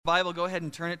Bible, go ahead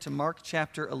and turn it to Mark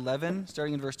chapter 11,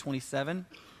 starting in verse 27.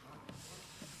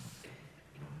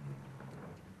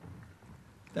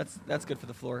 That's good for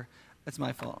the floor. That's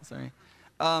my fault, sorry.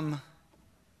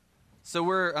 So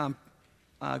we're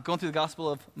going through the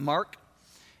Gospel of Mark,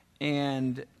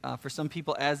 and for some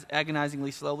people as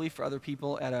agonizingly slowly, for other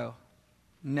people at a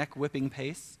neck-whipping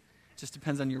pace. It just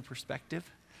depends on your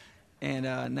perspective.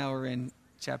 And now we're in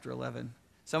chapter 11.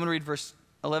 So I'm going to read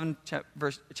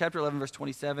chapter 11, verse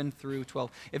 27 through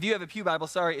 12. If you have a Pew Bible,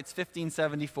 it's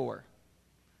 1574.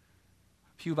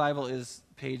 Pew Bible is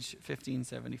page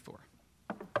 1574.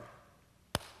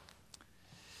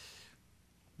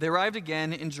 They arrived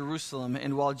again in Jerusalem,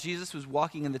 and while Jesus was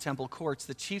walking in the temple courts,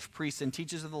 the chief priests and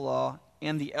teachers of the law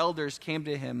and the elders came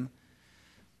to him.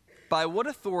 "By what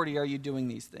authority are you doing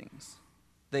these things?"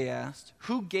 they asked.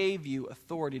 "Who gave you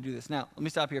authority to do this?" Now, let me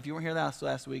stop here. If you weren't here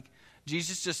last week,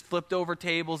 Jesus just flipped over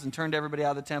tables and turned everybody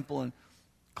out of the temple and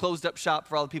closed up shop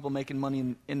for all the people making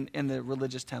money in the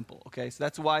religious temple. Okay, so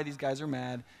that's why these guys are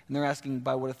mad, and they're asking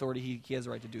by what authority he has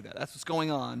the right to do that. That's what's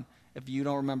going on if you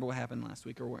don't remember what happened last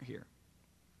week or weren't here.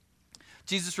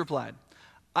 Jesus replied,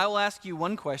 "I will ask you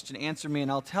one question, answer me,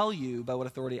 and I'll tell you by what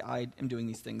authority I am doing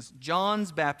these things.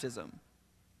 John's baptism,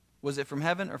 was it from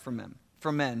heaven or from men?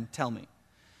 From men, tell me."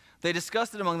 They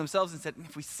discussed it among themselves and said,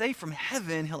 "If we say from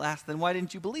heaven," he'll ask, "then why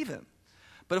didn't you believe him?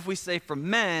 But if we say from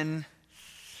men,"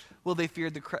 well, they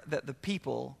feared that the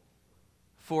people,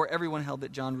 for everyone held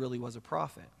that John really was a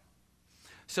prophet.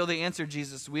 So they answered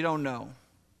Jesus, "We don't know."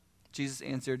 Jesus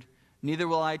answered, "Neither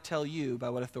will I tell you by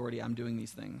what authority I'm doing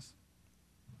these things."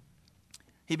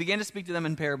 He began to speak to them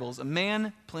in parables. "A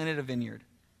man planted a vineyard.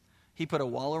 He put a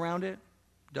wall around it,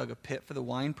 dug a pit for the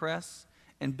winepress,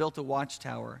 and built a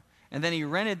watchtower. And then he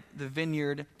rented the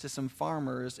vineyard to some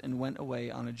farmers and went away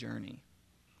on a journey.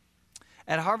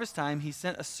 At harvest time, he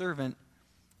sent a servant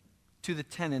to the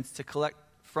tenants to collect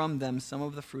from them some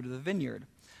of the fruit of the vineyard.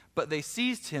 But they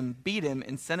seized him, beat him,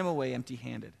 and sent him away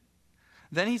empty-handed.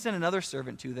 Then he sent another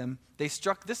servant to them. They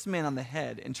struck this man on the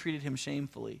head and treated him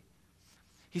shamefully.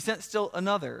 He sent still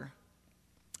another,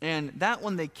 and that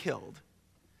one they killed.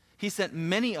 He sent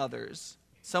many others.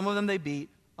 Some of them they beat,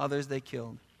 others they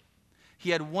killed. He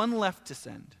had one left to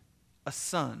send, a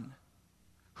son,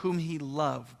 whom he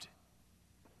loved.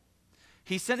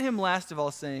 He sent him last of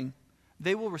all, saying,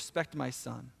 'They will respect my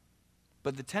son.'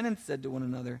 But the tenants said to one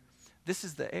another, 'This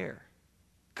is the heir.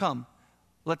 Come,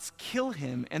 let's kill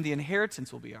him, and the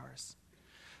inheritance will be ours.'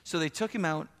 So they took him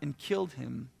out and killed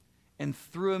him and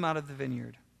threw him out of the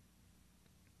vineyard.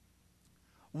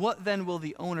 What then will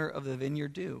the owner of the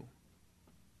vineyard do?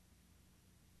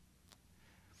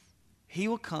 He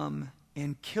will come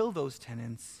and kill those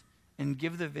tenants and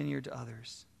give the vineyard to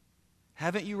others.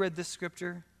 Haven't you read this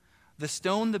scripture? The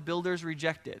stone the builders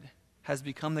rejected has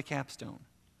become the capstone.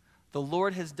 The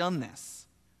Lord has done this,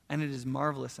 and it is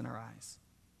marvelous in our eyes."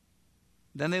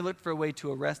 Then they looked for a way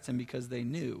to arrest him because they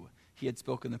knew he had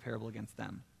spoken the parable against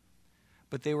them.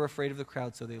 But they were afraid of the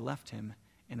crowd, so they left him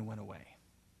and went away.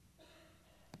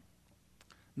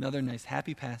 Another nice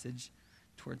happy passage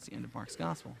towards the end of Mark's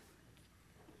gospel.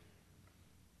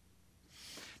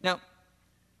 Now,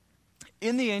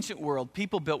 in the ancient world,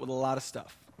 people built with a lot of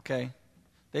stuff, okay?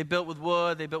 They built with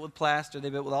wood, they built with plaster,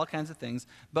 they built with all kinds of things.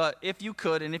 But if you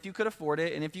could, and if you could afford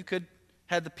it, and if you could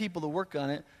have the people to work on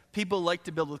it, people liked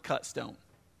to build with cut stone.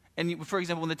 And for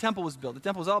example, when the temple was built, the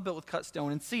temple was all built with cut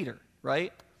stone and cedar,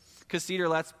 right? Because cedar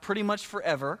lasts pretty much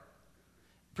forever,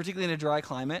 particularly in a dry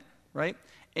climate, right?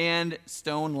 And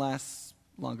stone lasts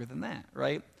longer than that,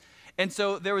 right? And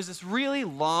so there was this really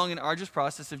long and arduous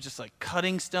process of just like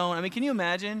cutting stone. I mean, can you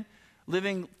imagine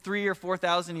living 3,000 or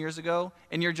 4,000 years ago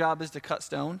and your job is to cut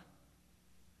stone?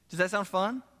 Does that sound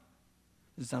fun?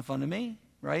 Does it sound fun to me,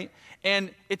 right?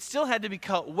 And it still had to be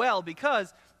cut well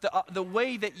because the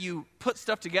way that you put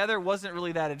stuff together wasn't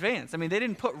really that advanced. I mean, they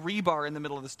didn't put rebar in the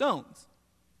middle of the stones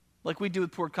like we do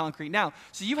with poured concrete now.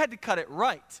 So you had to cut it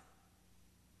right.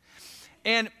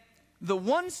 And the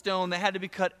one stone that had to be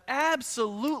cut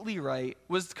absolutely right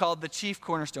was called the chief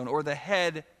cornerstone, or the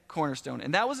head cornerstone.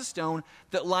 And that was a stone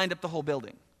that lined up the whole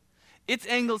building. Its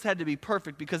angles had to be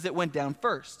perfect because it went down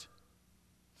first.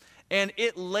 And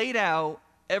it laid out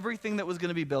everything that was going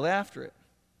to be built after it.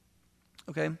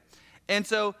 Okay? And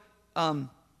so you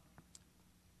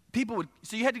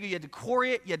had to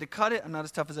quarry it, you had to cut it. I'm not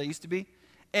as tough as I used to be.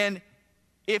 And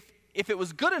if it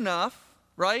was good enough,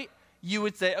 right, you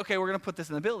would say, okay, we're going to put this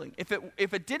in the building. If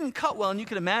it didn't cut well, and you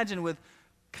could imagine with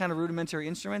kind of rudimentary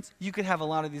instruments, you could have a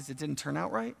lot of these that didn't turn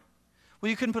out right.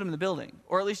 Well, you couldn't put them in the building,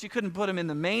 or at least you couldn't put them in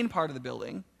the main part of the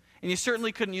building, and you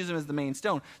certainly couldn't use them as the main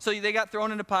stone. So they got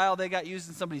thrown in a pile, they got used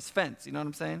in somebody's fence, you know what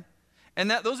I'm saying? And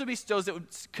those would be stones that would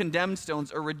condemned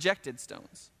stones or rejected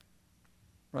stones,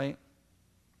 right?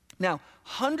 Now,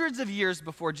 hundreds of years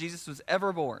before Jesus was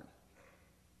ever born,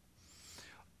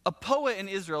 a poet in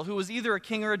Israel who was either a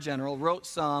king or a general wrote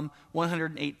Psalm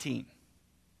 118.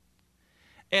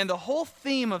 And the whole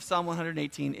theme of Psalm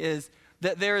 118 is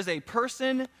that there is a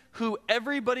person who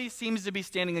everybody seems to be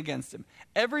standing against him.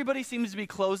 Everybody seems to be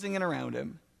closing in around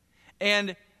him.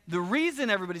 And the reason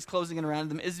everybody's closing in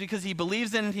around him is because he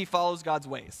believes in and he follows God's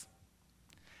ways.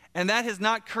 And that has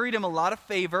not curried him a lot of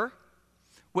favor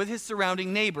with his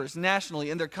surrounding neighbors nationally.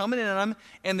 And they're coming in on him,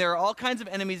 and there are all kinds of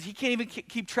enemies. He can't even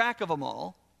keep track of them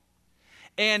all.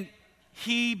 And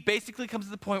he basically comes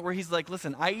to the point where he's like,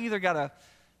 listen, I either got to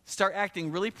start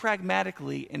acting really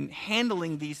pragmatically and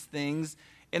handling these things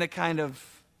in a kind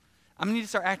of, I'm going to need to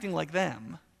start acting like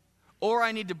them, or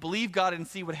I need to believe God and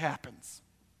see what happens.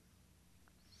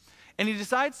 And he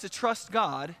decides to trust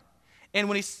God, and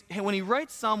when he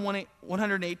writes Psalm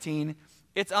 118,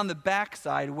 it's on the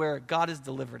backside where God has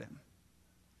delivered him.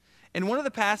 And one of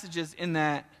the passages in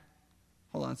that,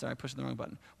 hold on, sorry, I pushed the wrong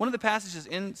button. One of the passages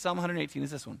in Psalm 118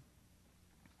 is this one.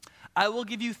 I will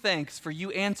give you thanks, for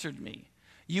you answered me.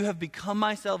 You have become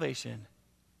my salvation.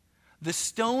 The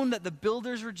stone that the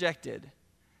builders rejected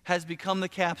has become the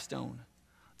capstone.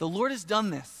 The Lord has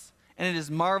done this, and it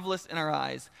is marvelous in our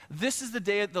eyes. This is the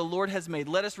day that the Lord has made.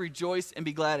 Let us rejoice and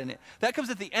be glad in it. That comes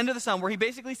at the end of the psalm where he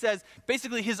basically says,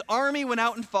 his army went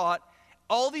out and fought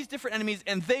all these different enemies,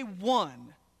 and they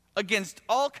won against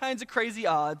all kinds of crazy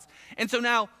odds. And so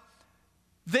now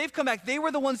they've come back. They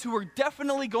were the ones who were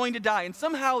definitely going to die, and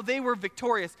somehow they were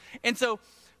victorious. And so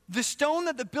the stone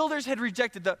that the builders had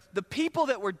rejected, the people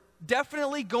that were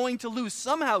definitely going to lose,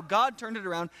 somehow God turned it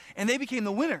around, and they became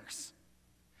the winners.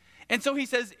 And so he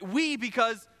says,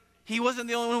 because he wasn't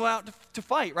the only one who went out to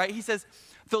fight, right? He says,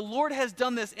 the Lord has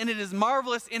done this, and it is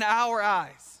marvelous in our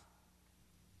eyes.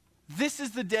 This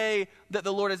is the day that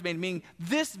the Lord has made, meaning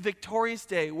this victorious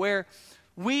day where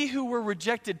we who were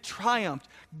rejected triumphed.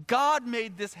 God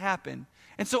made this happen.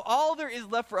 And so all there is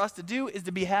left for us to do is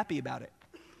to be happy about it.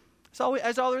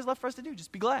 That's all there is left for us to do,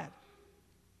 just be glad.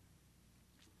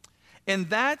 And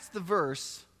that's the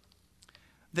verse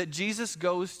that Jesus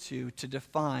goes to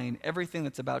define everything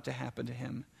that's about to happen to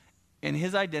him and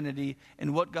his identity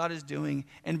and what God is doing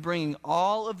and bringing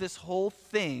all of this whole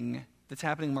thing that's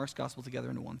happening in Mark's gospel together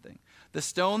into one thing. The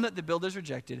stone that the builders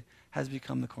rejected has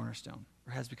become the cornerstone,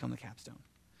 or has become the capstone.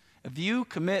 If you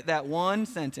commit that one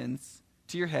sentence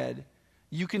to your head,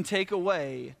 you can take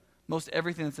away most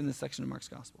everything that's in this section of Mark's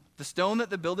gospel. The stone that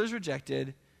the builders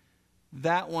rejected,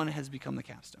 that one has become the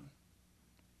capstone.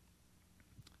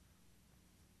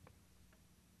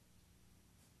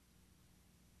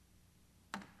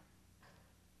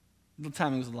 The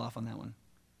timing was a little off on that one.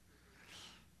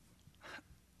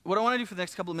 What I want to do for the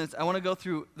next couple of minutes, I want to go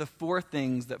through the four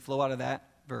things that flow out of that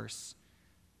verse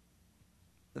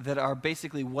that are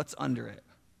basically what's under it.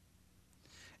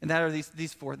 And that are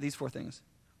these four things.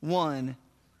 One,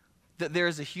 that there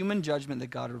is a human judgment that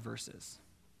God reverses.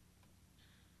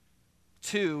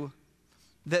 Two,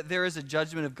 that there is a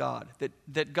judgment of God,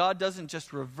 that God doesn't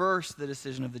just reverse the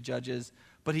decision of the judges,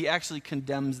 but he actually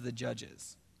condemns the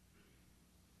judges.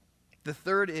 The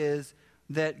third is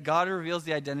that God reveals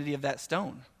the identity of that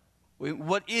stone.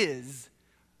 What is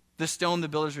the stone the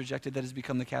builders rejected that has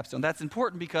become the capstone? That's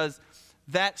important because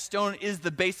that stone is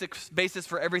the basis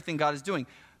for everything God is doing.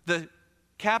 The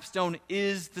capstone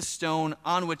is the stone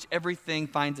on which everything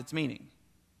finds its meaning.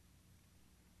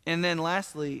 And then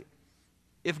lastly,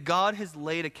 if God has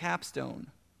laid a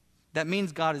capstone, that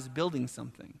means God is building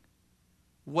something.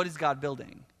 What is God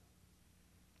building?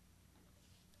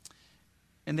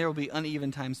 And there will be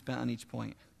uneven time spent on each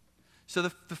point. So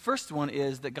the first one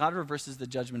is that God reverses the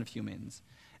judgment of humans.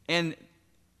 And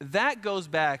that goes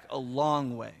back a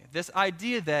long way. This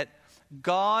idea that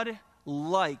God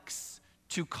likes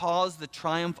to cause the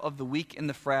triumph of the weak and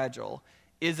the fragile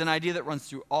is an idea that runs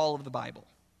through all of the Bible.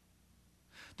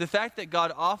 The fact that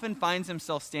God often finds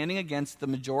himself standing against the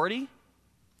majority,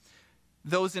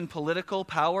 those in political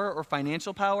power or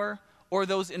financial power, or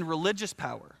those in religious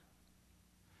power,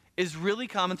 is really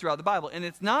common throughout the Bible. And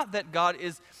it's not that God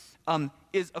is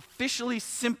officially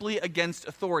simply against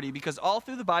authority, because all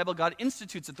through the Bible, God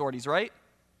institutes authorities, right?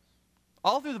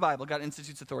 All through the Bible, God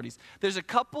institutes authorities. There's a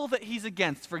couple that he's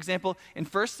against. For example, in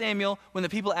 1 Samuel, when the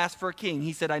people asked for a king,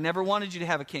 he said, I never wanted you to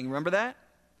have a king. Remember that?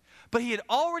 But he had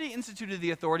already instituted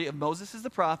the authority of Moses as the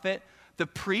prophet, the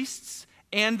priests,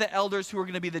 and the elders who were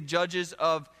going to be the judges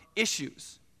of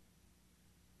issues.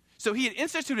 So he had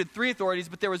instituted 3 authorities,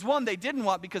 but there was one they didn't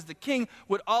want because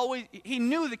he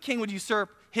knew the king would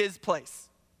usurp his place.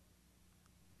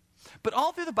 But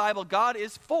all through the Bible, God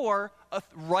is for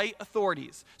right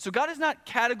authorities. So God is not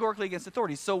categorically against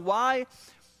authorities. So why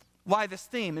this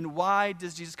theme, and why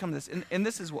does Jesus come to this? And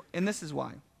this is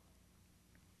why.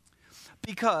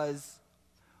 Because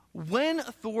when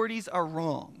authorities are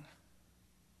wrong,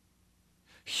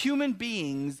 human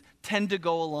beings tend to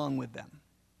go along with them.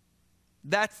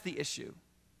 That's the issue.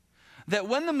 That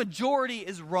when the majority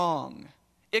is wrong,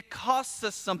 it costs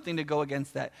us something to go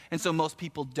against that. And so most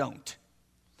people don't.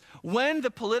 When the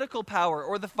political power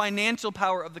or the financial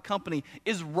power of the company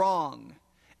is wrong,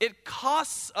 it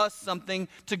costs us something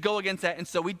to go against that, and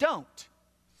so we don't.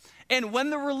 And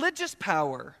when the religious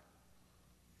power,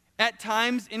 at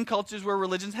times in cultures where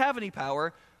religions have any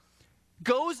power,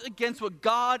 goes against what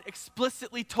God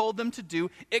explicitly told them to do,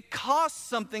 it costs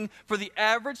something for the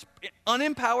average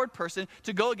unempowered person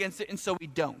to go against it, and so we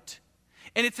don't.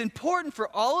 And it's important for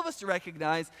all of us to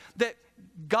recognize that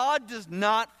God does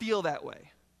not feel that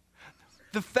way.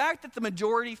 The fact that the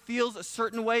majority feels a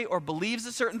certain way or believes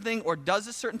a certain thing or does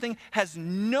a certain thing has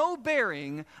no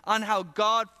bearing on how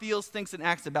God feels, thinks, and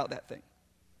acts about that thing.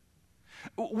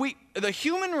 The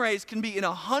human race can be in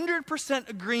 100%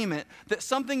 agreement that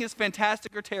something is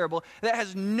fantastic or terrible. That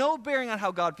has no bearing on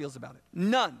how God feels about it.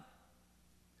 None.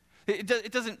 He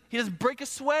doesn't break a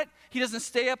sweat. He doesn't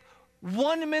stay up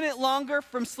 1 minute longer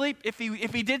from sleep. If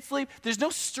he did sleep, there's no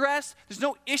stress. There's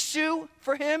no issue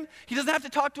for him. He doesn't have to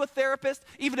talk to a therapist,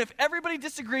 even if everybody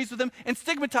disagrees with him and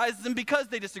stigmatizes him because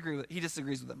he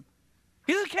disagrees with them.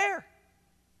 He doesn't care.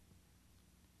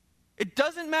 It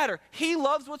doesn't matter. He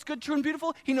loves what's good, true, and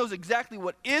beautiful. He knows exactly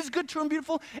what is good, true, and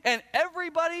beautiful. And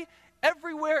everybody,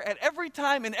 everywhere, at every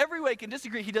time, in every way can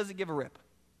disagree. He doesn't give a rip.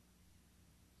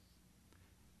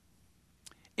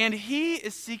 And he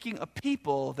is seeking a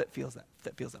people that feels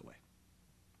that way.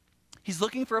 He's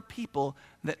looking for a people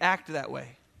that act that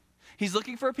way. He's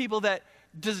looking for a people that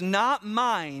does not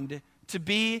mind to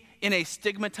be in a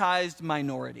stigmatized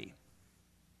minority.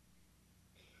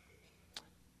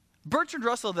 Bertrand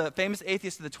Russell, the famous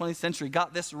atheist of the 20th century,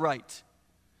 got this right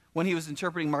when he was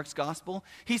interpreting Mark's gospel.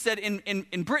 He said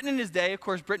in Britain in his day, of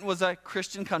course, Britain was a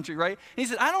Christian country, right? And he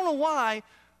said, I don't know why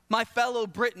my fellow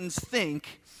Britons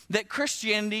think that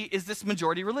Christianity is this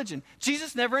majority religion.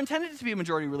 Jesus never intended it to be a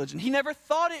majority religion. He never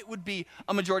thought it would be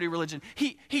a majority religion.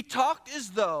 He talked as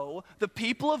though the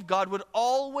people of God would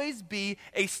always be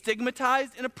a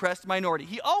stigmatized and oppressed minority.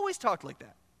 He always talked like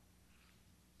that.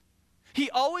 He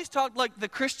always talked like the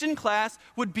Christian class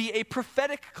would be a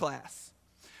prophetic class.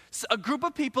 A group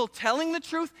of people telling the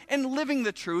truth and living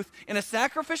the truth in a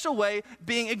sacrificial way,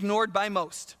 being ignored by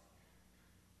most.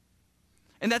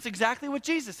 And that's exactly what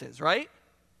Jesus is, right?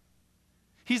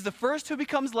 He's the first who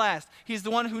becomes last. He's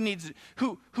the one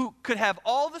who could have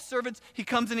all the servants. He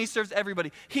comes and he serves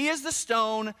everybody. He is the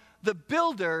stone the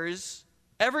builders,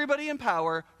 everybody in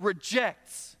power,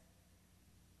 rejects,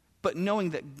 but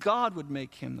knowing that God would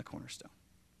make him the cornerstone.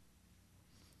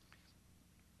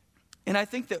 And I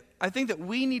think that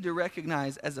we need to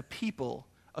recognize as a people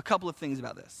a couple of things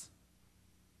about this.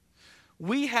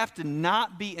 We have to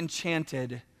not be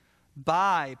enchanted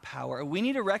by power. We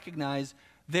need to recognize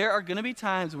there are going to be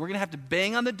times we're going to have to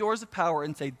bang on the doors of power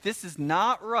and say, this is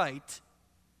not right.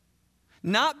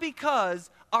 Not because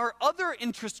our other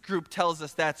interest group tells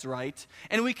us that's right,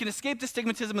 and we can escape the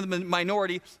stigmatism of the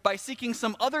minority by seeking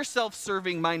some other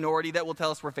self-serving minority that will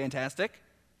tell us we're fantastic.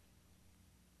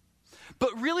 But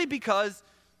really because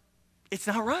it's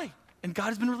not right. And God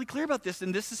has been really clear about this,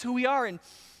 and this is who we are, and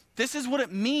this is what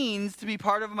it means to be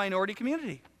part of a minority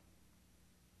community.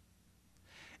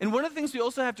 And one of the things we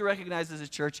also have to recognize as a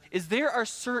church is there are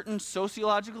certain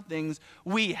sociological things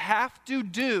we have to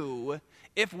do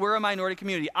if we're a minority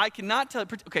community. I cannot tell.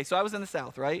 Okay, so I was in the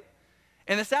South, right?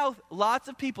 In the South, lots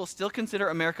of people still consider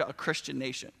America a Christian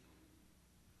nation.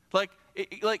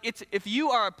 If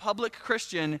you are a public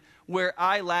Christian where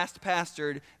I last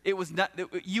pastored,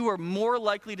 you were more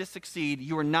likely to succeed.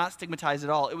 You were not stigmatized at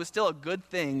all. It was still a good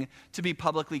thing to be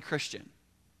publicly Christian.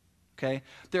 Okay?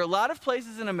 There are a lot of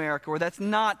places in America where that's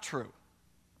not true.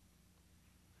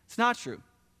 It's not true.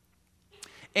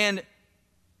 And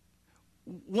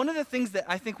one of the things that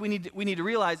I think we need to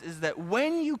realize is that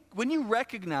when you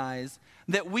recognize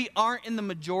that we aren't in the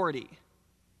majority,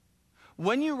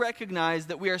 when you recognize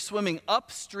that we are swimming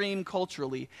upstream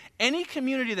culturally, any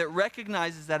community that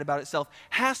recognizes that about itself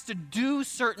has to do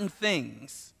certain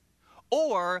things,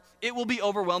 or it will be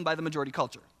overwhelmed by the majority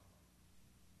culture.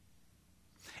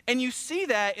 And you see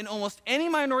that in almost any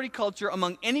minority culture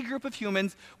among any group of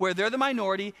humans where they're the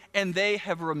minority and they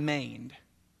have remained.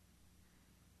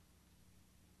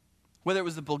 Whether it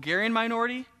was the Bulgarian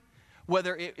minority,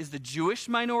 whether it is the Jewish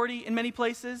minority in many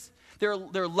places. There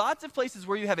are lots of places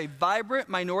where you have a vibrant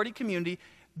minority community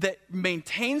that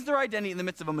maintains their identity in the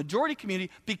midst of a majority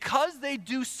community because they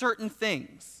do certain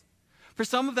things. For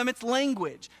some of them, it's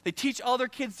language. They teach all their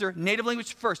kids their native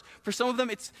language first. For some of them,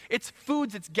 it's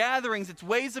foods, it's gatherings, it's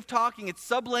ways of talking, it's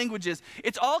sub-languages.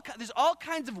 There's all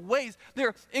kinds of ways. There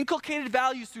are inculcated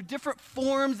values through different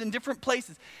forms and different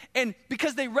places. And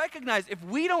because they recognize if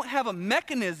we don't have a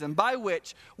mechanism by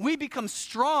which we become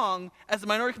strong as a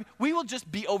minority community, we will just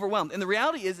be overwhelmed. And the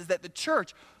reality is that the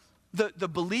church, the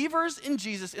believers in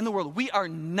Jesus in the world, we are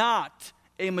not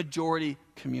a majority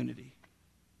community.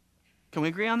 Can we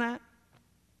agree on that?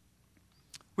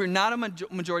 We're not a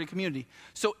majority community.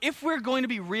 So if we're going to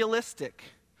be realistic,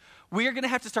 we are going to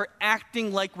have to start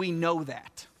acting like we know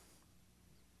that.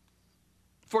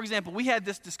 For example, we had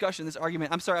this discussion, this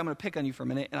argument. I'm sorry, I'm going to pick on you for a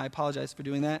minute, and I apologize for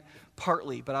doing that,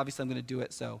 partly, but obviously I'm going to do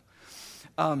it so.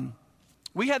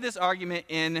 We had this argument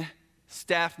in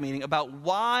staff meeting about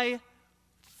why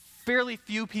fairly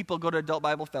few people go to adult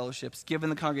Bible fellowships given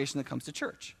the congregation that comes to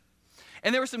church.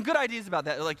 And there were some good ideas about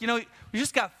that. Like, we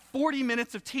just got 40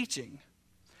 minutes of teaching.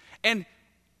 And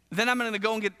then I'm going to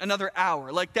go and get another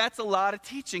hour. Like, that's a lot of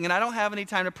teaching, and I don't have any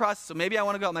time to process. So maybe I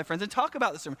want to go out with my friends and talk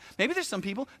about the sermon. Maybe there's some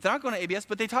people that aren't going to ABS,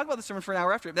 but they talk about the sermon for an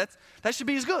hour after. That should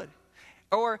be as good.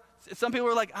 Or some people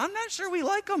are like, I'm not sure we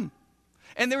like them.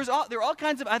 And there are all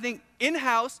kinds of, I think,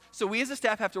 in-house, so we as a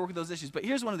staff have to work with those issues. But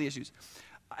here's one of the issues.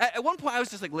 At one point, I was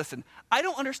just like, listen, I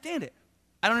don't understand it.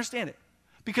 I don't understand it.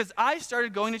 Because I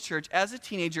started going to church as a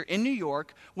teenager in New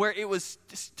York where it was,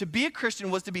 to be a Christian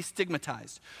was to be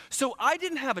stigmatized. So I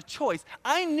didn't have a choice.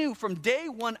 I knew from day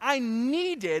one I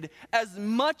needed as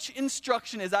much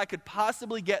instruction as I could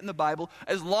possibly get in the Bible,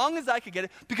 as long as I could get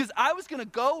it, because I was going to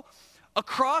go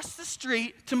across the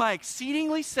street to my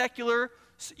exceedingly secular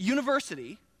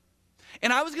university,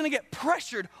 and I was going to get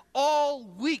pressured all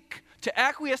week to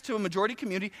acquiesce to a majority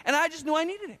community, and I just knew I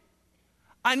needed it.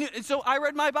 And so I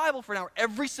read my Bible for an hour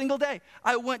every single day.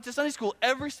 I went to Sunday school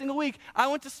every single week. I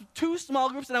went to 2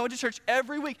 small groups, and I went to church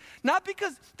every week. Not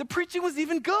because the preaching was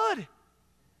even good.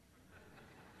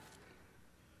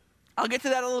 I'll get to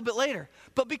that a little bit later.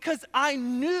 But because I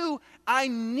knew I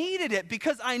needed it,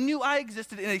 because I knew I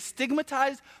existed in a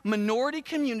stigmatized minority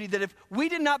community that if we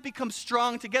did not become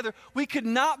strong together, we could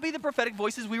not be the prophetic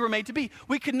voices we were made to be.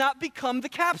 We could not become the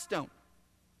capstone.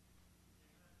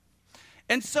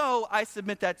 And so I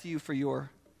submit that to you for your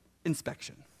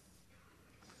inspection.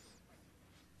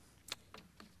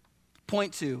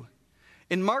 Point 2.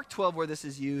 In Mark 12, where this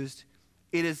is used,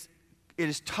 it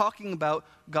is talking about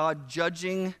God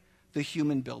judging the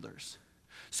human builders.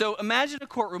 So imagine a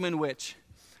courtroom in which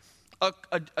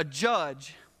a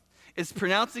judge is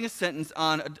pronouncing a sentence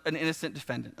on an innocent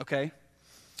defendant, okay?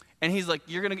 And he's like,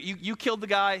 you killed the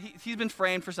guy. He's been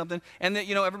framed for something. And that,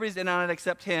 everybody's in on it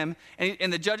except him.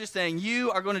 And the judge is saying, you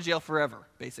are going to jail forever,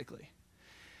 basically.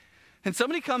 And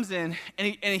somebody comes in,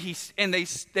 and they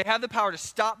have the power to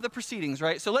stop the proceedings,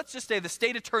 right? So let's just say the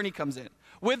state attorney comes in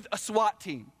with a SWAT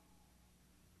team,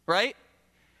 right?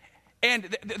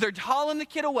 And they're hauling the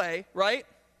kid away, right?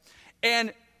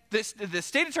 And the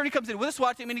state attorney comes in with a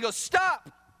SWAT team, and he goes, stop!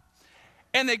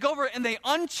 And they go over and they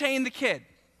unchain the kid,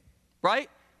 right?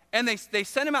 And they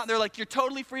send him out, and they're like, you're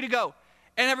totally free to go.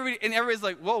 And everybody's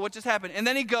like, whoa, what just happened? And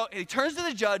then he turns to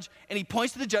the judge, and he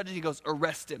points to the judge, and he goes,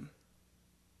 arrest him.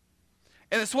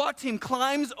 And the SWAT team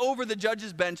climbs over the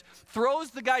judge's bench,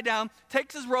 throws the guy down,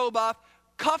 takes his robe off,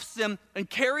 cuffs him, and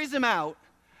carries him out.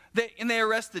 They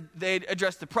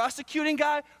address the prosecuting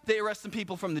guy, they arrest some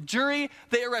people from the jury,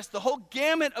 they arrest the whole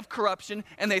gamut of corruption,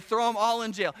 and they throw them all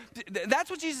in jail. That's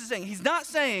what Jesus is saying. He's not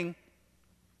saying,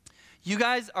 you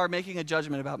guys are making a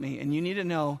judgment about me, and you need to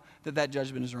know that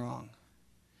judgment is wrong.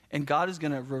 And God is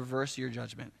going to reverse your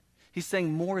judgment. He's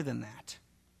saying more than that.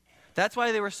 That's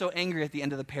why they were so angry at the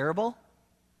end of the parable.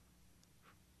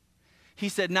 He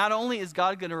said, not only is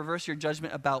God going to reverse your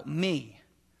judgment about me,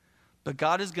 but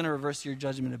God is going to reverse your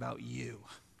judgment about you.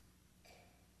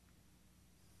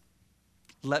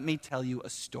 Let me tell you a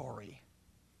story.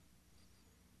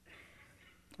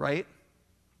 Right?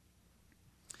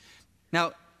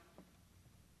 Now,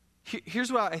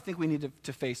 here's what I think we need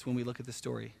to face when we look at this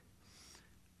story.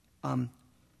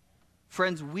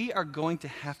 Friends, we are going to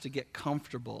have to get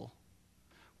comfortable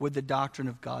with the doctrine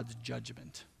of God's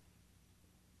judgment.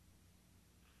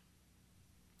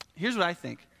 Here's what I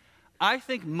think. I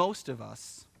think most of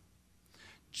us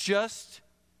just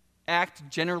act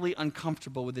generally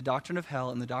uncomfortable with the doctrine of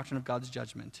hell and the doctrine of God's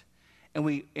judgment. And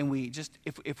we just,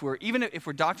 if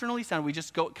we're doctrinally sound, we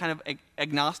just go kind of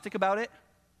agnostic about it.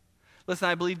 listen,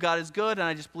 I believe God is good, and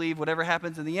I just believe whatever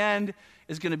happens in the end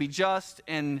is going to be just,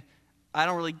 and I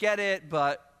don't really get it,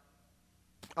 but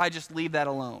I just leave that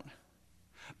alone.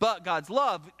 But God's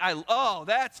love,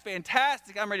 that's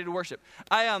fantastic. I'm ready to worship.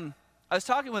 I was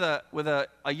talking with a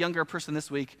younger person this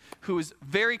week who is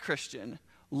very Christian,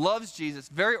 loves Jesus,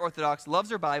 very Orthodox, loves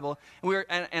her Bible,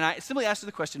 and I simply asked her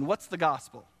the question, what's the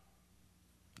gospel?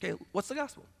 Okay, what's the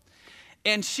gospel?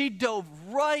 And she dove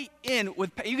right in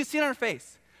with, you can see it on her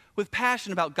face, with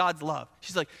passion about God's love.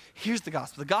 She's like, here's the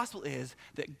gospel. The gospel is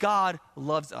that God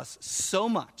loves us so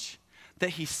much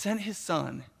that he sent his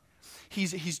son.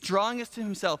 He's drawing us to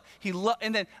himself.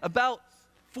 And then about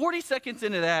 40 seconds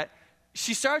into that,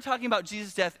 she started talking about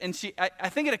Jesus' death, and I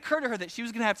think it occurred to her that she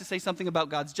was going to have to say something about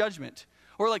God's judgment,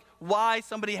 or like why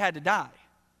somebody had to die.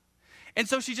 And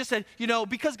so she just said,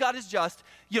 because God is just,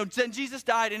 then Jesus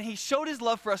died, and he showed his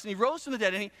love for us, and he rose from the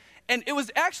dead, and it was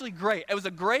actually great. It was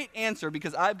a great answer,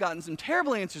 because I've gotten some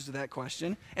terrible answers to that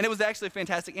question, and it was actually a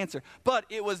fantastic answer. But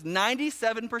it was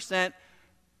 97%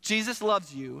 Jesus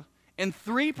loves you, and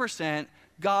 3%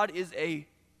 God is a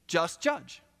just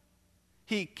judge.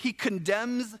 He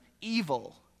condemns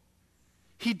evil.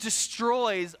 He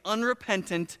destroys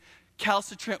unrepentant,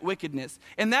 calcitrant wickedness.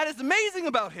 And that is amazing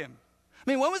about him. I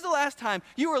mean, when was the last time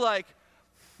you were like,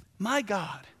 my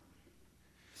God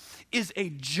is a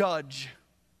judge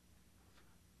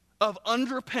of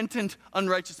unrepentant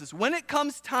unrighteousness. When it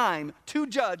comes time to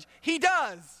judge, he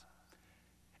does.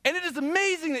 And it is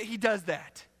amazing that he does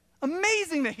that.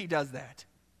 Amazing that he does that.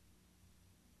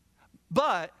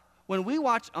 But when we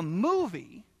watch a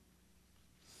movie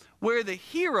where the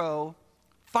hero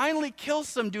finally kills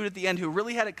some dude at the end who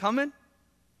really had it coming,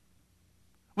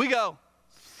 we go,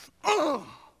 oh,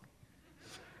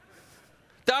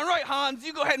 darn right, Hans,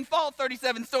 you go ahead and fall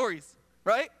 37 stories,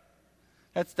 right?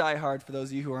 That's Die Hard for those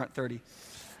of you who aren't 30.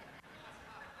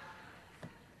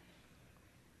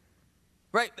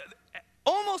 Right?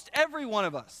 Almost every one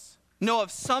of us know of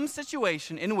some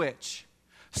situation in which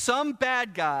some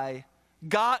bad guy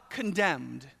got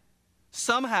condemned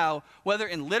somehow, whether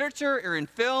in literature or in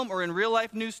film or in real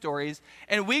life news stories,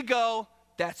 and we go,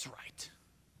 that's right.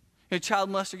 A child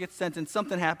molester gets sentenced,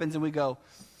 something happens, and we go,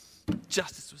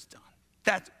 justice was done.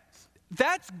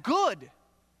 That's good.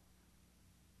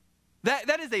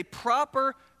 That is a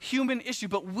proper human issue,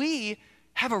 but we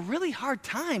have a really hard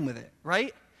time with it,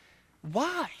 right?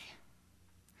 Why?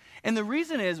 And the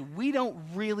reason is we don't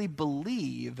really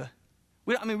believe,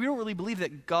 we don't really believe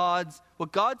that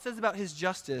what God says about his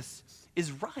justice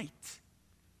is right.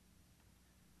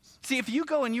 See, if you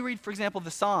go and you read, for example,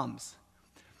 the Psalms,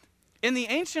 in the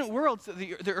ancient world,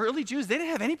 the early Jews, they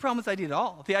didn't have any problem with this idea at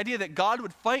all. The idea that God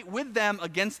would fight with them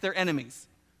against their enemies.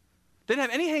 They didn't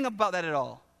have any hang up about that at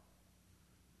all.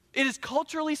 It is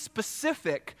culturally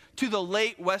specific to the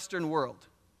late Western world.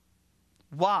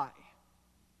 Why?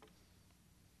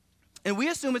 And we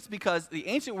assume it's because the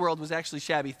ancient world was actually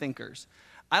shabby thinkers.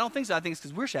 I don't think so. I think it's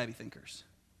because we're shabby thinkers.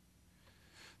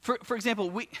 For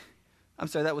example, I'm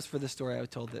sorry, that was for the story I was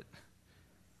told that.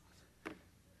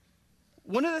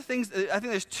 One of the things, I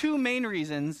think there's two main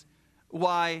reasons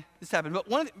why this happened.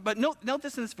 But note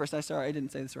this in this verse. I'm sorry, I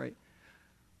didn't say this right.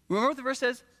 Remember what the verse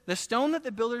says? The stone that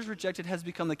the builders rejected has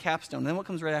become the capstone. Then what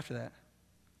comes right after that?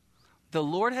 The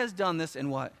Lord has done this in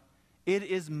what? It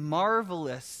is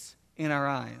marvelous in our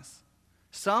eyes.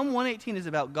 Psalm 118 is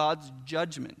about God's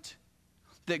judgment.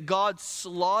 That God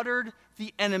slaughtered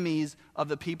the enemies of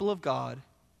the people of God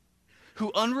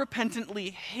who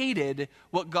unrepentantly hated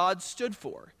what God stood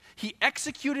for. He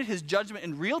executed his judgment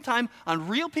in real time on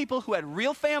real people who had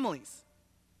real families.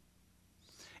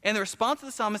 And the response of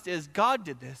the psalmist is, God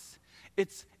did this.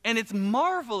 It's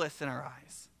marvelous in our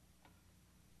eyes.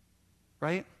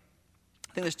 Right?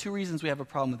 I think there's two reasons we have a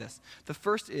problem with this. The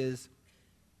first is,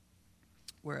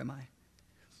 where am I?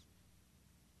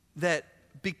 That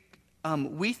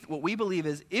what we believe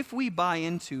is if we buy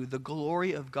into the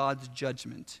glory of God's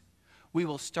judgment, we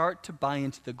will start to buy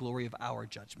into the glory of our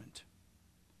judgment.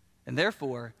 And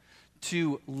therefore,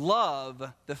 to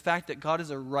love the fact that God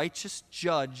is a righteous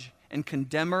judge and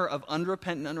condemner of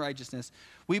unrepentant unrighteousness,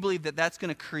 we believe that that's going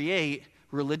to create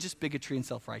religious bigotry and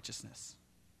self-righteousness.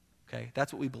 Okay?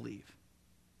 That's what we believe.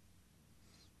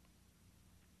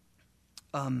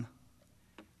 And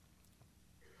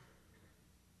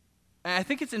I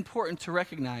think it's important to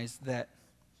recognize that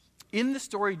in the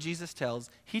story Jesus tells,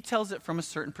 he tells it from a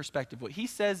certain perspective. What he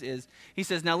says is,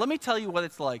 now let me tell you what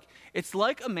it's like. It's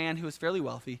like a man who is fairly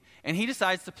wealthy, and he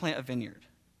decides to plant a vineyard.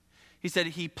 He said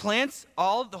he plants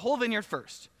the whole vineyard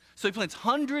first. So he plants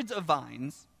hundreds of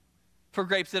vines for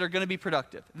grapes that are going to be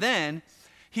productive. Then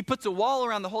he puts a wall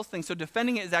around the whole thing, so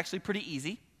defending it is actually pretty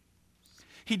easy.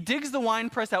 He digs the wine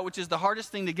press out, which is the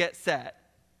hardest thing to get set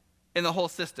in the whole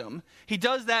system. He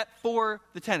does that for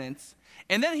the tenants.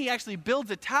 And then he actually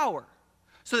builds a tower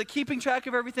so that keeping track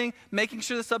of everything, making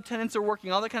sure the subtenants are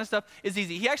working, all that kind of stuff is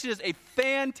easy. He actually does a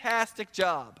fantastic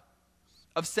job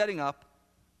of setting up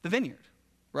the vineyard,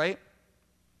 right?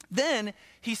 Then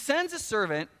he sends a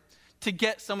servant to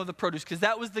get some of the produce, because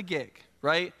that was the gig,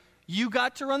 right? You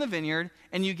got to run the vineyard,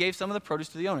 and you gave some of the produce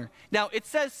to the owner. Now, it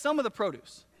says some of the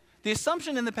produce. The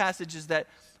assumption in the passage is that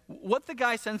what the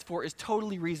guy sends for is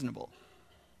totally reasonable.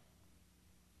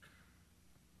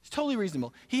 It's totally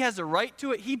reasonable. He has a right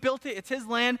to it. He built it. It's his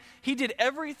land. He did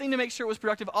everything to make sure it was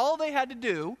productive. All they had to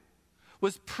do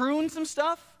was prune some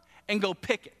stuff and go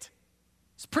pick it.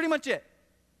 It's pretty much it.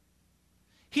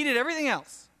 He did everything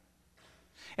else.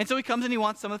 And so he comes and he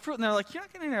wants some of the fruit. And they're like, you're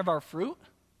not going to have our fruit.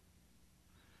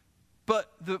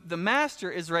 But the master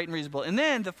is right and reasonable. And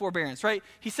then the forbearance, right?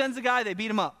 He sends a guy, they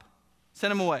beat him up,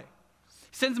 send him away.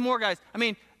 He sends more guys. I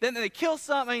mean, then they kill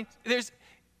some. I mean, there's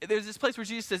this place where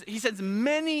Jesus says he sends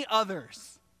many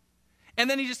others. And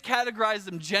then he just categorizes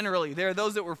them generally. There are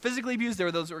those that were physically abused. There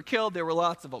were those that were killed. There were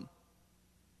lots of them.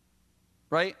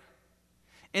 Right?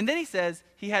 And then he says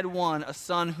he had one, a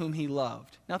son whom he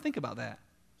loved. Now think about that.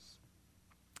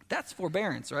 That's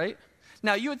forbearance, right?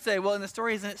 Now you would say, well, in the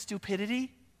story, isn't it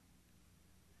stupidity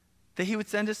that he would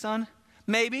send his son?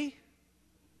 Maybe.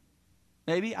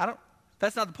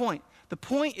 That's not the point. The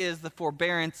point is the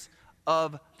forbearance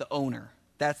of the owner.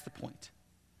 That's the point.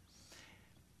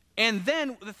 And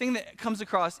then the thing that comes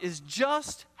across is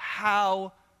just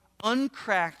how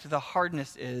uncracked the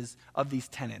hardness is of these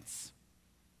tenants.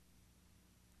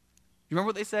 You remember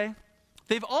what they say?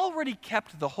 They've already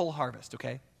kept the whole harvest,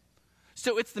 okay?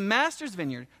 So it's the master's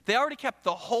vineyard. They already kept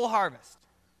the whole harvest.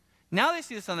 Now they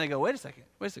see the son, they go, wait a second.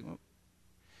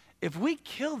 If we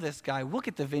kill this guy, we'll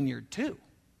get the vineyard too.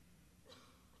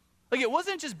 Like, it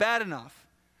wasn't just bad enough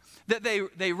that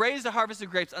they raised a harvest of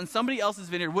grapes on somebody else's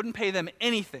vineyard, wouldn't pay them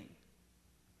anything.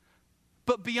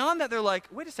 But beyond that, they're like,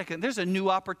 wait a second, there's a new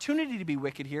opportunity to be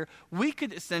wicked here. We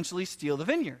could essentially steal the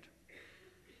vineyard.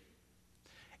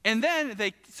 And then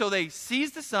they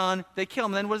seize the son, they kill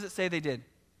him, and then what does it say they did?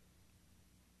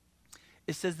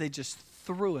 It says they just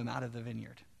threw him out of the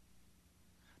vineyard.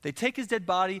 They take his dead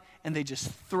body and they just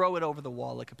throw it over the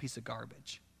wall like a piece of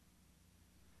garbage.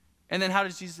 And then how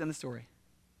does Jesus end the story?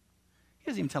 He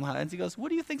doesn't even tell them how it ends. He goes, what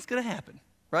do you think's going to happen?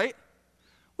 Right?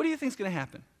 What do you think's going to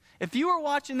happen? If you were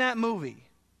watching that movie,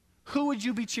 who would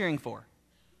you be cheering for?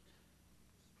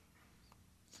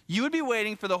 You would be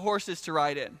waiting for the horses to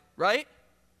ride in, right?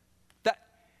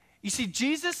 You see,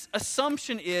 Jesus'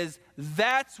 assumption is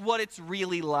that's what it's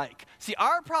really like. See,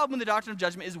 our problem with the doctrine of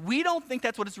judgment is we don't think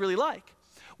that's what it's really like.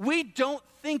 We don't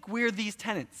think we're these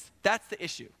tenants. That's the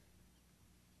issue.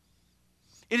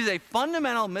 It is a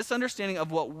fundamental misunderstanding of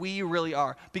what we really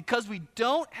are. Because we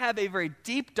don't have a very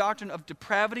deep doctrine of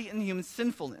depravity and human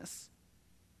sinfulness,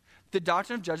 the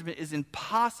doctrine of judgment is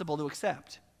impossible to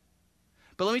accept.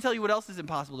 But let me tell you what else is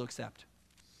impossible to accept.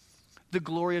 The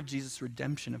glory of Jesus'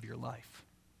 redemption of your life.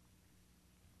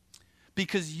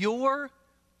 Because your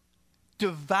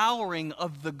devouring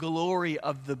of the glory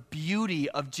of the beauty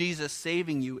of Jesus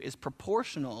saving you is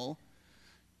proportional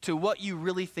to what you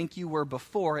really think you were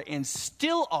before and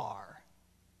still are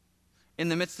in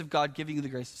the midst of God giving you the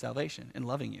grace of salvation and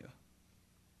loving you.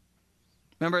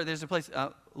 Remember, there's a place,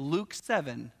 Luke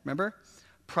 7, remember?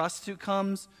 Prostitute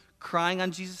comes crying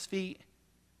on Jesus' feet,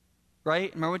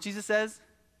 right? Remember what Jesus says?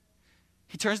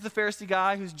 He turns to the Pharisee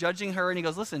guy who's judging her and he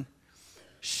goes, listen,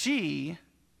 she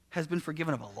has been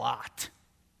forgiven of a lot.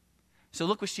 So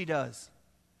look what she does.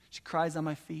 She cries on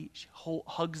my feet. She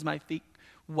hugs my feet,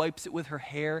 wipes it with her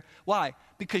hair. Why?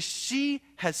 Because she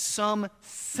has some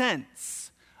sense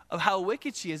of how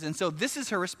wicked she is. And so this is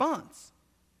her response.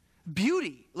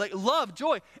 Beauty, like love,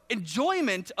 joy,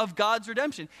 enjoyment of God's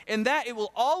redemption. And that it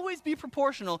will always be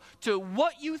proportional to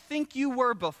what you think you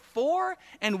were before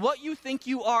and what you think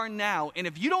you are now. And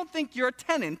if you don't think you're a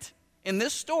tenant in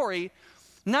this story,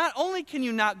 not only can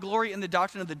you not glory in the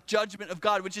doctrine of the judgment of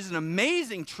God, which is an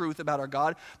amazing truth about our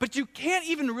God, but you can't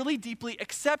even really deeply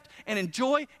accept and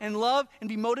enjoy and love and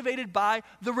be motivated by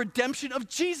the redemption of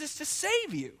Jesus to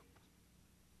save you.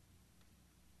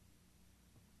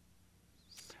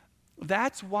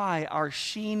 That's why our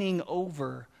sheening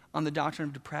over on the doctrine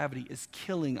of depravity is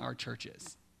killing our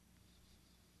churches.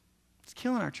 It's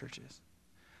killing our churches.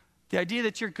 The idea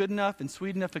that you're good enough and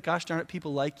sweet enough that gosh darn it,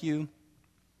 people like you,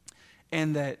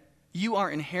 and that you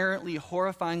are inherently,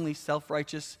 horrifyingly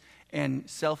self-righteous and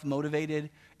self-motivated,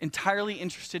 entirely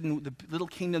interested in the little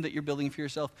kingdom that you're building for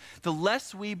yourself, the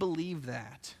less we believe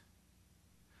that,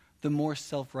 the more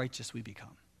self-righteous we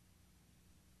become.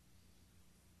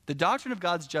 The doctrine of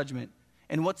God's judgment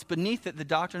and what's beneath it, the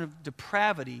doctrine of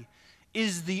depravity,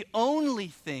 is the only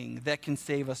thing that can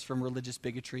save us from religious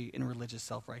bigotry and religious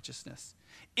self-righteousness,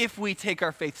 if we take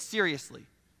our faith seriously.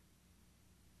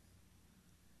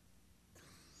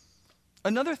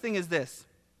 Another thing is this.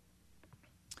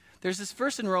 There's this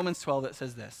verse in Romans 12 that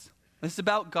says this. This is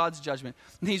about God's judgment.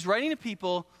 And he's writing to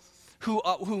people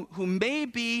who may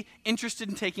be interested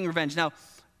in taking revenge. Now,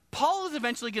 Paul is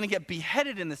eventually going to get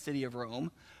beheaded in the city of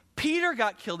Rome. Peter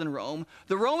got killed in Rome.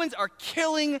 The Romans are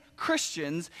killing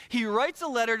Christians. He writes a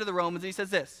letter to the Romans and he says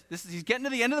this. He's getting to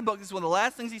the end of the book. This is one of the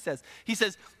last things he says. He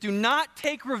says, "Do not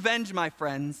take revenge, my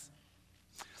friends,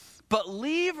 but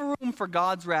leave room for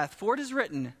God's wrath. For it is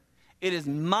written, 'It is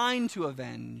mine to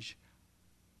avenge.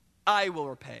 I will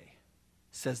repay,'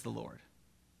 says the Lord."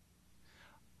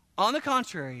 On the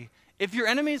contrary, if your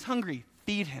enemy is hungry,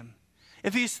 feed him.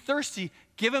 If he's thirsty,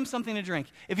 give him something to drink.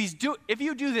 If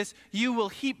you do this, you will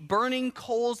heap burning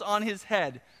coals on his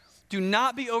head. Do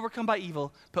not be overcome by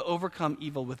evil, but overcome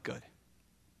evil with good.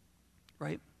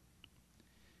 Right?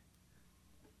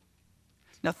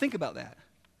 Now think about that.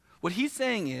 What he's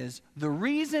saying is, the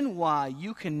reason why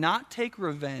you cannot take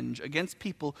revenge against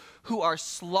people who are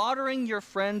slaughtering your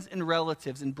friends and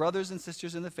relatives and brothers and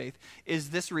sisters in the faith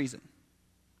is this reason.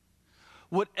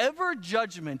 Whatever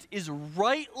judgment is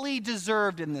rightly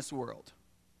deserved in this world,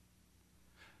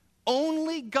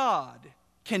 only God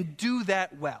can do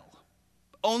that well.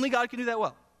 Only God can do that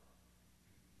well.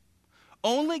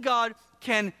 Only God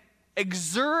can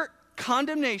exert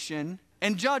condemnation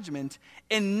and judgment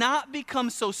and not become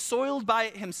so soiled by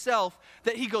it himself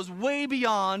that he goes way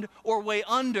beyond or way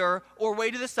under or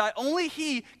way to the side. Only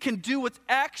he can do what's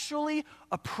actually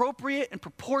appropriate and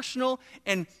proportional.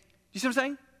 And you see what I'm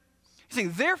saying? He's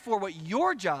saying, therefore, what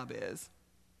your job is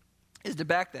to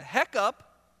back the heck up,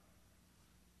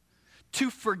 to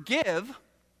forgive,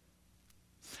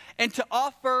 and to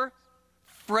offer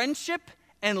friendship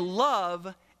and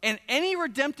love and any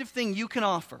redemptive thing you can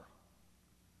offer.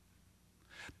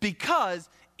 Because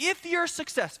if you're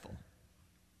successful,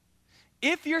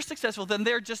 then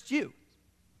they're just you.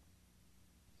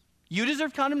 You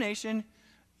deserve condemnation.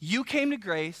 You came to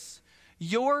grace.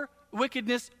 Your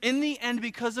wickedness in the end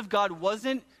because of God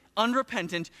wasn't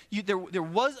unrepentant. There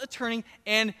was a turning,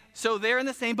 and so they're in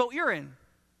the same boat you're in.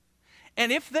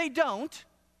 And if they don't,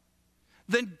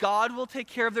 then God will take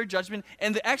care of their judgment,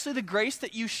 and actually the grace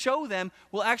that you show them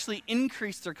will actually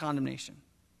increase their condemnation.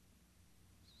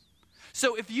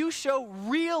 So if you show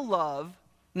real love,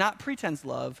 not pretense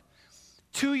love,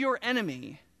 to your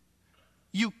enemy,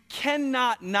 you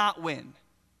cannot not win.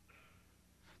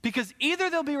 Because either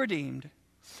they'll be redeemed,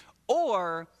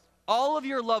 or all of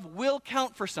your love will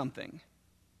count for something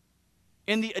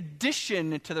in the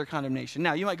addition to their condemnation.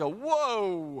 Now, you might go,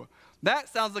 whoa, that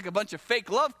sounds like a bunch of fake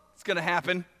love is going to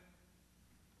happen.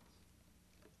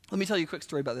 Let me tell you a quick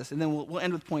story about this, and then we'll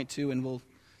end with point 2, and we'll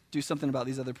do something about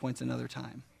these other points another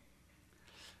time.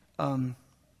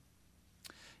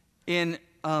 In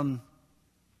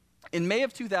May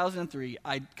of 2003,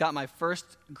 I got my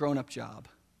first grown-up job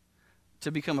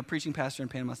to become a preaching pastor in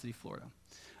Panama City, Florida.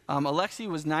 Alexi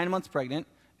was 9 months pregnant.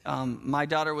 My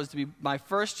daughter was to be, my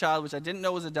first child, which I didn't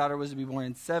know was a daughter, was to be born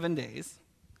in 7 days.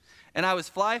 And I was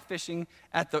fly fishing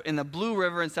in the Blue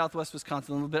River in southwest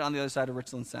Wisconsin, a little bit on the other side of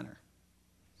Richland Center.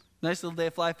 Nice little day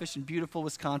of fly fishing, beautiful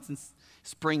Wisconsin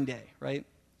spring day, right?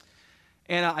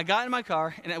 And I got in my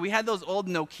car, and we had those old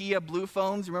Nokia blue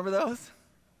phones. You remember those?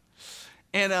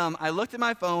 And I looked at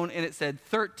my phone, and it said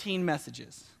 13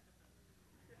 messages.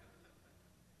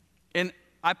 And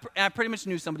I pretty much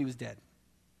knew somebody was dead.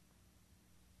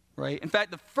 Right? In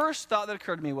fact, the first thought that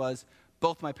occurred to me was,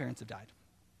 both my parents have died.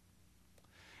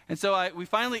 And so we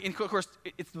finally, and of course,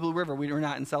 it's the Blue River. We were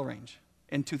not in cell range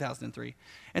in 2003.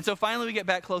 And so finally we get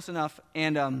back close enough,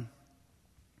 and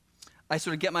I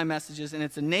sort of get my messages, and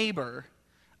it's a neighbor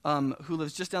who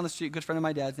lives just down the street, a good friend of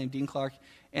my dad's named Dean Clark,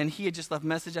 and he had just left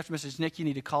message after message. Nick, you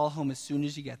need to call home as soon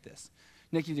as you get this.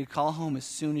 Nick, you need to call home as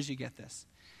soon as you get this.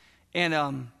 And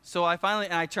so I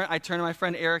turn to my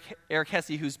friend Eric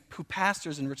Hesse, who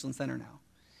pastors in Richland Center now.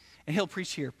 And he'll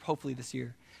preach here, hopefully this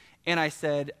year. And I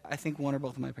said, I think one or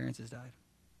both of my parents has died.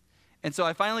 And so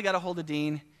I finally got a hold of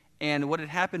Dean, and what had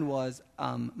happened was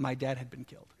my dad had been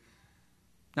killed.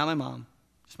 Not my mom,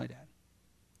 just my dad.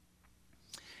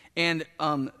 And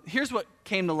here's what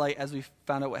came to light as we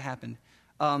found out what happened.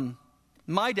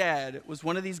 My dad was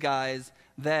one of these guys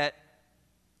that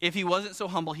if he wasn't so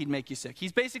humble, he'd make you sick.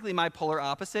 He's basically my polar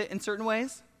opposite in certain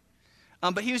ways.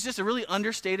 But he was just a really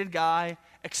understated guy,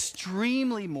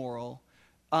 extremely moral,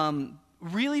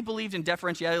 really believed in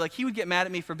deferentiality. Like, he would get mad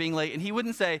at me for being late, and he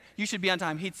wouldn't say, you should be on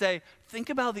time. He'd say, think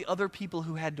about the other people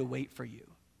who had to wait for you.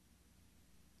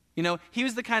 You know, he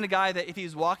was the kind of guy that if he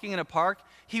was walking in a park,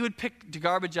 he would pick the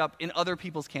garbage up in other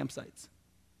people's campsites.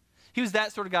 He was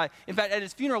that sort of guy. In fact, at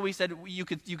his funeral, we said you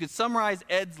could summarize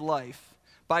Ed's life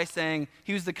by saying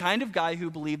he was the kind of guy who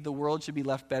believed the world should be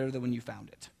left better than when you found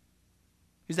it.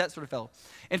 He's that sort of fellow.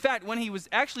 In fact, when he was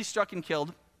actually struck and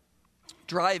killed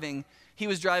driving, he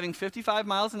was driving 55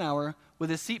 miles an hour with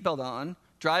his seatbelt on,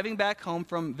 driving back home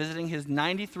from visiting his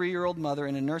 93-year-old mother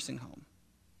in a nursing home.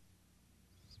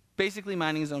 Basically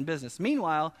minding his own business.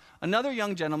 Meanwhile, another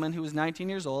young gentleman who was 19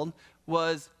 years old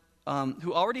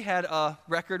who already had a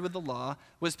record with the law,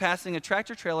 was passing a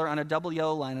tractor trailer on a double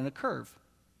yellow line on a curve.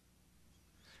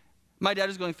 My dad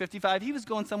was going 55. He was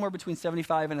going somewhere between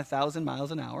 75 and 1,000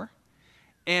 miles an hour.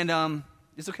 And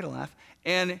it's okay to laugh.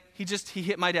 And he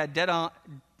hit my dad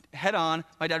head on.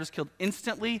 My dad was killed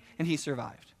instantly, and he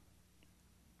survived.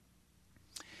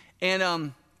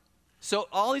 And so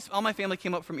all my family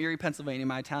came up from Erie, Pennsylvania,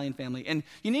 my Italian family. And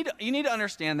you need to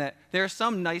understand that there are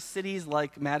some nice cities,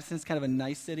 like Madison's kind of a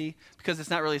nice city, because it's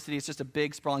not really a city, it's just a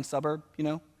big, sprawling suburb, you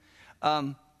know.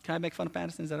 Can I make fun of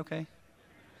Madison? Is that okay?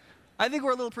 I think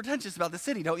we're a little pretentious about the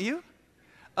city, don't you?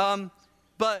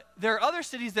 But there are other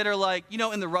cities that are like, you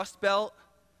know, in the Rust Belt,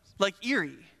 like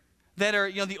Erie, that are,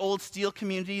 you know, the old steel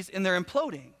communities, and they're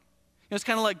imploding. You know, it's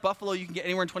kind of like Buffalo. You can get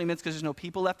anywhere in 20 minutes because there's no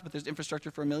people left, but there's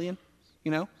infrastructure for 1 million,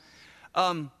 you know?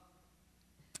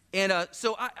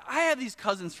 So I have these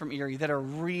cousins from Erie that are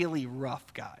really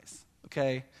rough guys,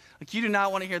 okay? Like, you do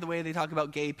not want to hear the way they talk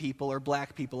about gay people or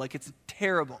black people. Like, it's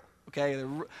terrible, okay?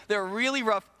 They're really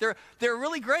rough. They're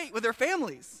really great with their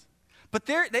families. But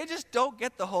they just don't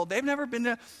get the whole, they've never been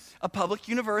to a public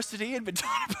university and been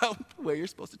taught about the way you're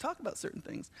supposed to talk about certain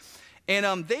things.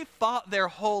 And they fought their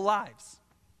whole lives.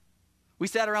 We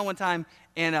sat around one time,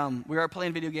 and we were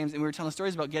playing video games, and we were telling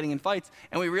stories about getting in fights,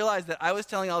 and we realized that I was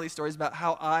telling all these stories about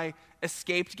how I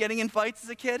escaped getting in fights as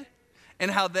a kid,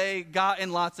 and how they got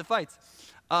in lots of fights.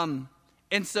 And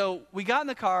so we got in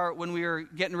the car when we were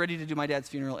getting ready to do my dad's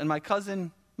funeral, and my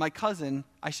cousin,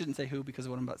 I shouldn't say who because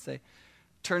of what I'm about to say,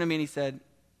 turned to me and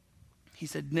he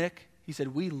said, Nick,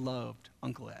 we loved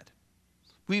Uncle Ed.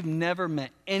 We've never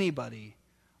met anybody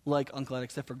like Uncle Ed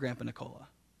except for Grandpa Nicola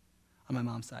on my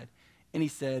mom's side. And he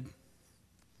said,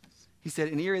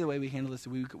 in Erie, the way we handle this,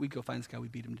 we'd go find this guy,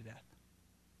 we'd beat him to death.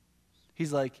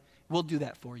 He's like, we'll do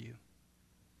that for you.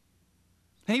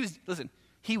 And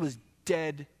he was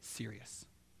dead serious.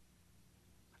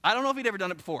 I don't know if he'd ever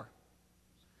done it before,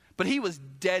 but he was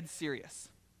dead serious.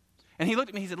 And he looked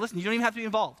at me, he said, listen, you don't even have to be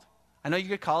involved. I know you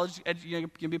get college, you're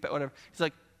going to be whatever. He's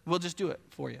like, we'll just do it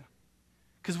for you.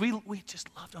 Because we just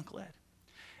loved Uncle Ed.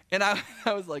 And I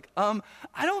was like, I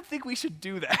don't think we should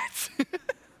do that.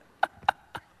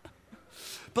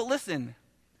 But listen,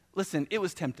 it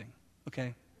was tempting,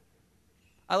 okay?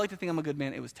 I like to think I'm a good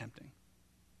man. It was tempting.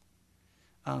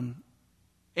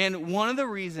 And one of the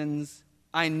reasons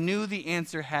I knew the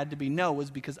answer had to be no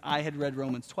was because I had read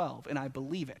Romans 12, and I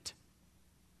believe it.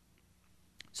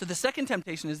 So the second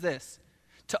temptation is this,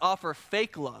 to offer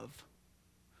fake love,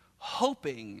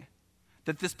 hoping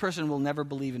that this person will never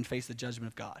believe and face the judgment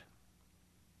of God.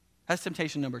 That's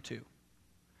temptation number 2.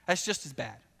 That's just as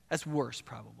bad. That's worse,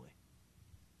 probably.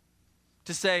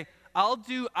 To say, I'll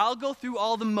go through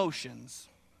all the motions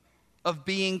of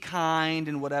being kind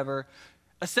and whatever,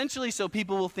 essentially so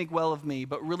people will think well of me,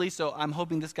 but really so I'm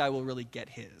hoping this guy will really get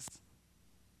his.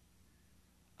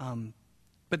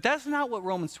 But that's not what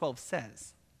Romans 12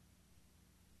 says.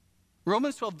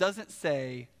 Romans 12 doesn't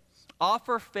say,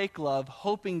 offer fake love,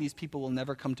 hoping these people will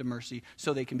never come to mercy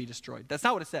so they can be destroyed. That's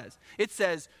not what it says. It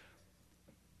says,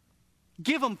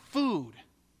 give them food,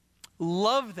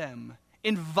 love them,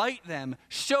 invite them,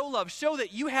 show love, show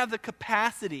that you have the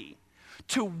capacity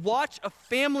to watch a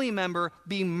family member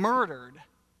be murdered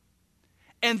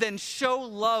and then show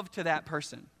love to that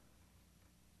person.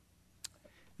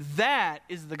 That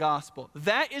is the gospel.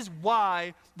 That is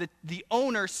why the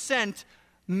owner sent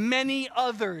many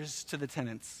others to the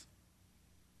tenants.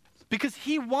 Because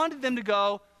he wanted them to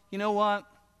go, you know what?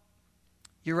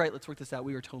 You're right, let's work this out.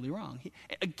 We were totally wrong.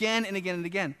 Again and again and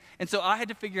again. And so I had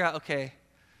to figure out, okay,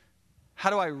 how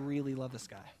do I really love this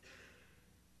guy?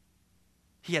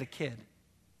 He had a kid.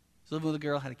 He was living with a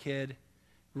girl, had a kid,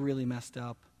 really messed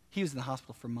up. He was in the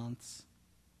hospital for months.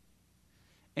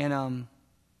 And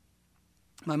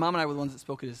my mom and I were the ones that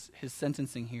spoke at his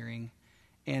sentencing hearing.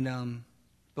 And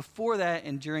before that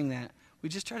and during that, we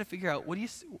just tried to figure out,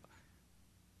 there's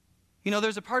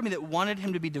a part of me that wanted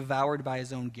him to be devoured by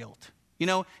his own guilt. You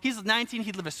know, he's 19,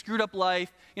 he'd live a screwed up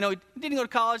life. You know, he didn't go to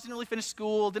college, didn't really finish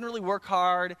school, didn't really work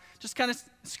hard, just kind of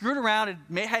screwed around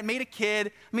and had made a kid.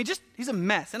 I mean, he's a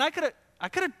mess. And I could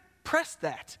have pressed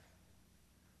that.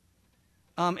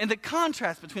 And the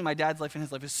contrast between my dad's life and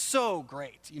his life is so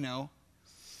great, you know.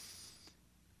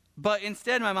 But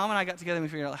instead, my mom and I got together and we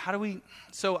figured out, how do we...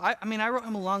 So, I wrote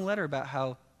him a long letter about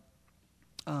how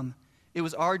it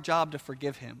was our job to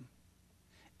forgive him.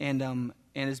 And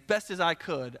as best as I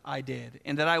could, I did.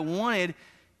 And that I wanted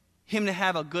him to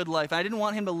have a good life. I didn't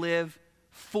want him to live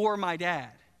for my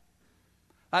dad.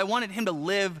 I wanted him to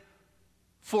live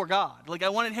for God. Like, I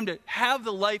wanted him to have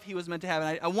the life he was meant to have.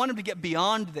 And I wanted him to get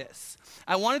beyond this.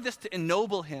 I wanted this to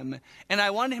ennoble him. And I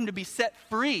wanted him to be set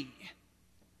free.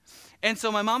 And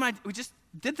so my mom and I, we just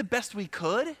did the best we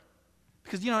could.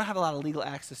 Because you don't have a lot of legal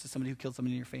access to somebody who killed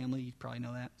somebody in your family. You probably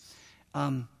know that.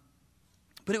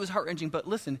 But it was heart-wrenching. But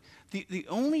listen, the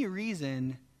only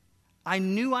reason I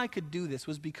knew I could do this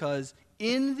was because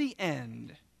in the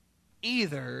end,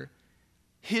 either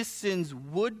his sins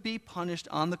would be punished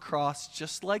on the cross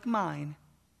just like mine,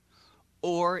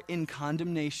 or in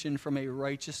condemnation from a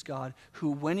righteous God who,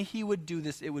 when he would do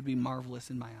this, it would be marvelous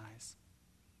in my eyes.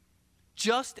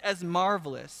 Just as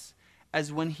marvelous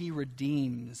as when he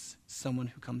redeems someone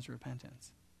who comes to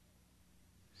repentance.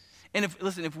 And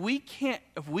if we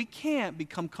can't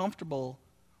become comfortable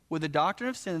with the doctrine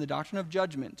of sin and the doctrine of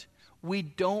judgment, we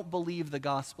don't believe the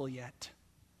gospel yet.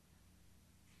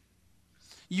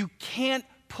 You can't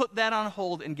put that on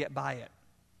hold and get by it.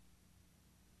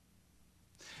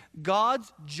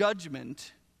 God's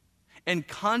judgment and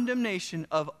condemnation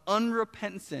of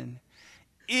unrepentant sin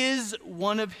is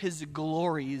one of his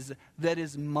glories that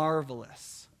is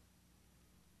marvelous.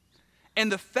 And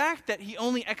the fact that he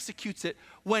only executes it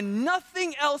when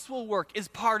nothing else will work is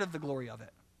part of the glory of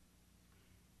it.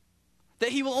 That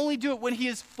he will only do it when he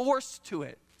is forced to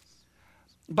it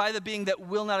by the being that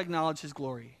will not acknowledge his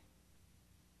glory.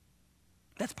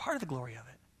 That's part of the glory of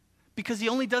it. Because he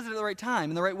only does it at the right time,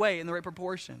 in the right way, in the right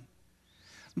proportion.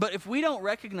 But if we don't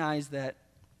recognize that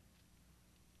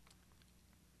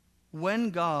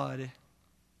when God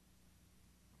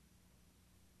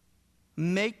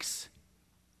makes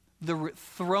the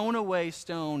thrown away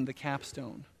stone the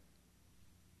capstone,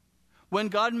 when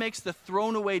God makes the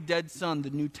thrown away dead son the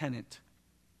new tenant,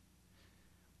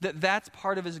 that's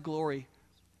part of his glory.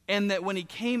 And that when he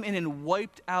came in and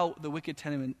wiped out the wicked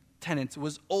tenants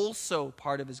was also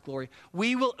part of his glory.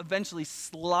 We will eventually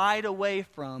slide away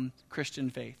from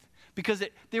Christian faith because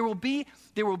there will be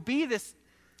this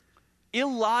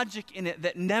illogic in it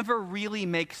that never really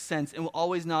makes sense and will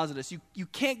always gnaw at us. You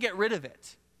can't get rid of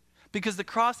it because the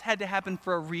cross had to happen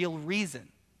for a real reason.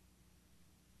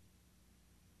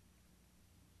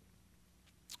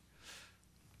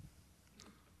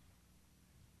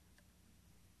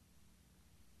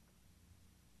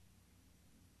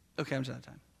 Okay, I'm just out of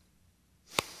time.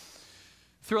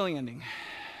 Thrilling ending.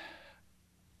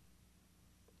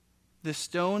 The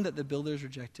stone that the builders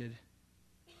rejected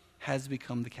has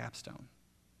become the capstone.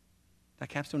 That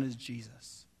capstone is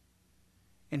Jesus.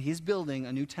 And he's building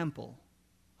a new temple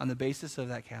on the basis of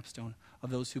that capstone of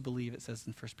those who believe, it says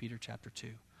in 1 Peter chapter 2.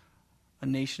 A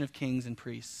nation of kings and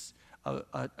priests,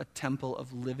 a temple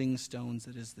of living stones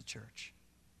that is the church.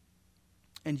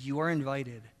 And you are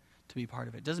invited to be part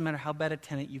of it. Doesn't matter how bad a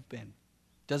tenant you've been.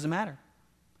 Doesn't matter.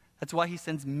 That's why he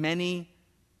sends many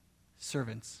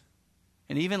servants.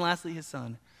 And even lastly, his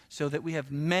son, so that we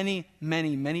have many,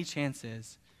 many, many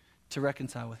chances to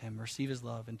reconcile with him, receive his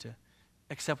love, and to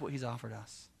accept what he's offered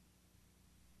us.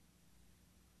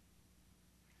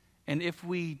 And if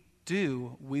we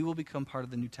do, we will become part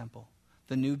of the new temple,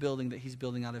 the new building that he's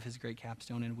building out of his great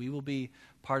capstone, and we will be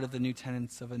part of the new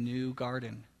tenants of a new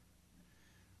garden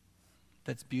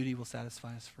that's beauty will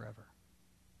satisfy us forever.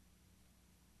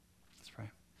 Let's pray.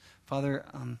 Father,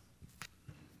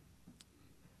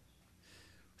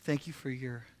 thank you for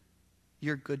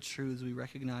your good truths. We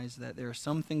recognize that there are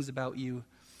some things about you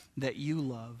that you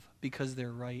love because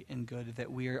they're right and good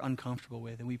that we are uncomfortable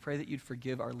with. And we pray that you'd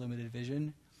forgive our limited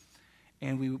vision.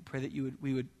 And we pray that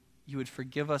you would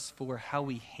forgive us for how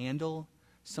we handle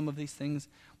some of these things.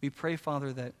 We pray,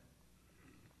 Father, that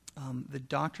the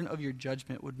doctrine of your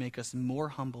judgment would make us more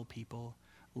humble people,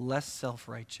 less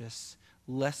self-righteous,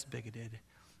 less bigoted,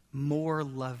 more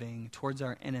loving towards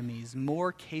our enemies,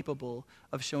 more capable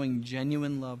of showing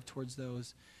genuine love towards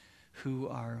those who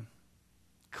are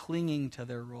clinging to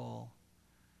their role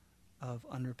of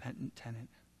unrepentant tenant.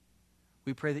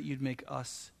 We pray that you'd make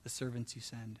us the servants you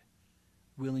send,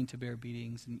 willing to bear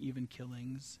beatings and even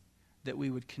killings, that we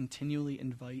would continually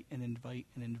invite and invite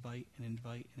and invite and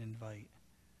invite and invite.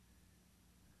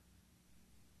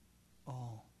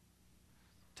 all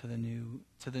to the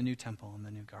new temple and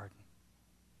the new garden.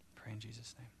 Pray in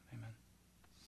Jesus' name. Amen.